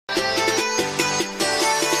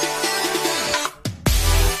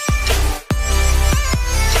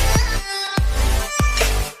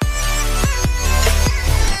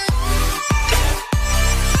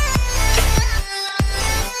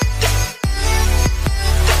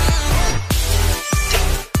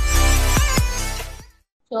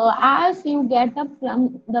as you get up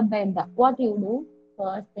from the bed, what you do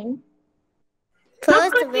first thing?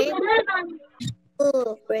 First way brushing.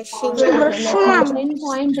 Okay, so let me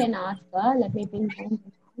pinpoint and ask her. Let me pinpoint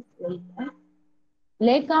and ask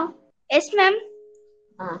Leka. Yes, ma'am.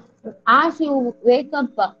 As you wake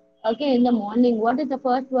up, okay, in the morning, what is the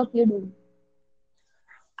first work you do?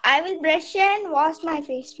 I will brush and wash my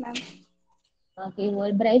face, ma'am. Okay, you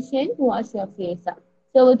will brush and wash your face.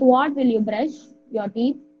 So with what will you brush your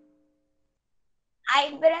teeth?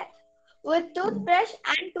 I brush with toothbrush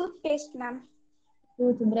and toothpaste, ma'am.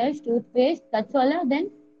 Toothbrush, toothpaste, that's all.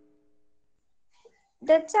 Then?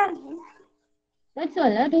 That's all. That's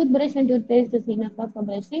all. Toothbrush and toothpaste is enough for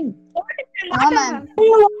brushing. Water, ma'am.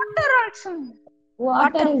 Water also.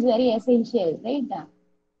 Water is very essential, right?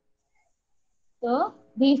 So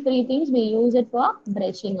these three things we use it for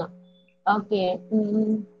brushing. Okay.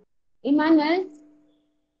 Emmanuel?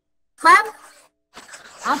 Ma'am?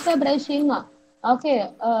 After brushing, okay,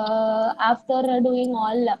 after doing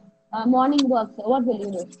all morning works, what will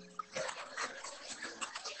you do?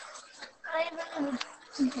 I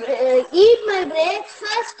will eat my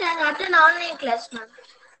breakfast and attend online class, ma'am.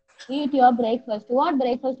 Eat your breakfast. What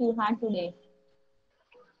breakfast you had today?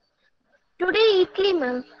 Today, idli,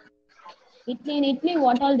 ma'am. Idli in idli,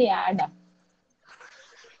 what all they add?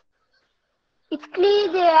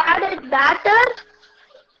 Idli, they added batter.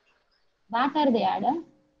 Batter they add?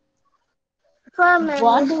 How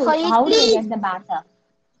do they get the batter?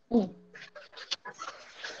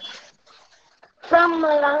 From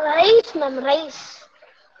rice, ma'am, rice.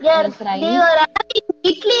 Yes, They rice. were adding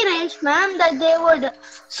idli rice, ma'am, that they would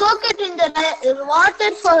soak it in the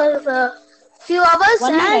water for a few hours.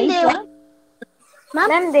 Only and rice,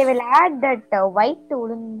 Ma'am, they will add that white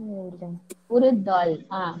urud dal.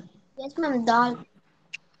 Yes, ma'am, dal.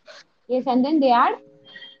 Yes, and then they add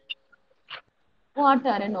water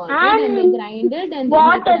and all. Right? And they grind it and they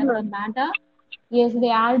make it as a batter. Yes, they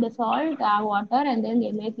add salt, water, and then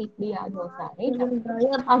they make idli as dosa, right?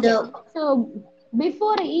 Okay. So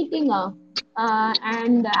before eating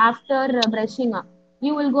and after brushing,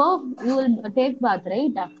 you will take bath,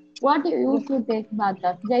 right? What you used to take bath?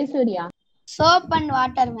 Jai Surya. Soap and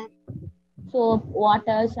water, ma'am. Soap,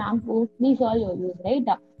 water, shampoo, these all you use, right?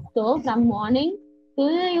 So from morning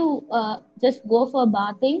till you just go for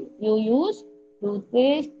bathing, you use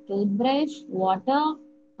toothpaste, toothbrush, water,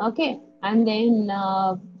 okay, and then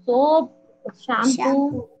soap,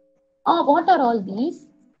 shampoo. Oh, what are all these?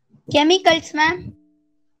 Chemicals, ma'am.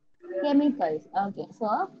 Chemicals. Okay,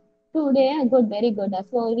 so today, good, very good.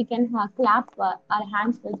 So we can clap our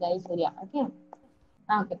hands for Jai Surya. Okay.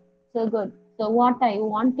 Okay, so good. So what I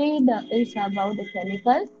wanted is about the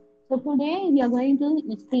chemicals. So today we are going to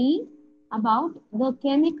see about the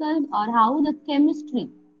chemicals or how the chemistry.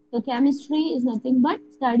 So chemistry is nothing but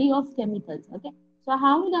study of chemicals. Okay. So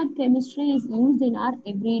how that chemistry is used in our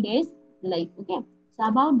everyday life. Okay. So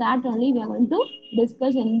about that only we are going to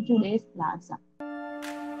discuss in today's class.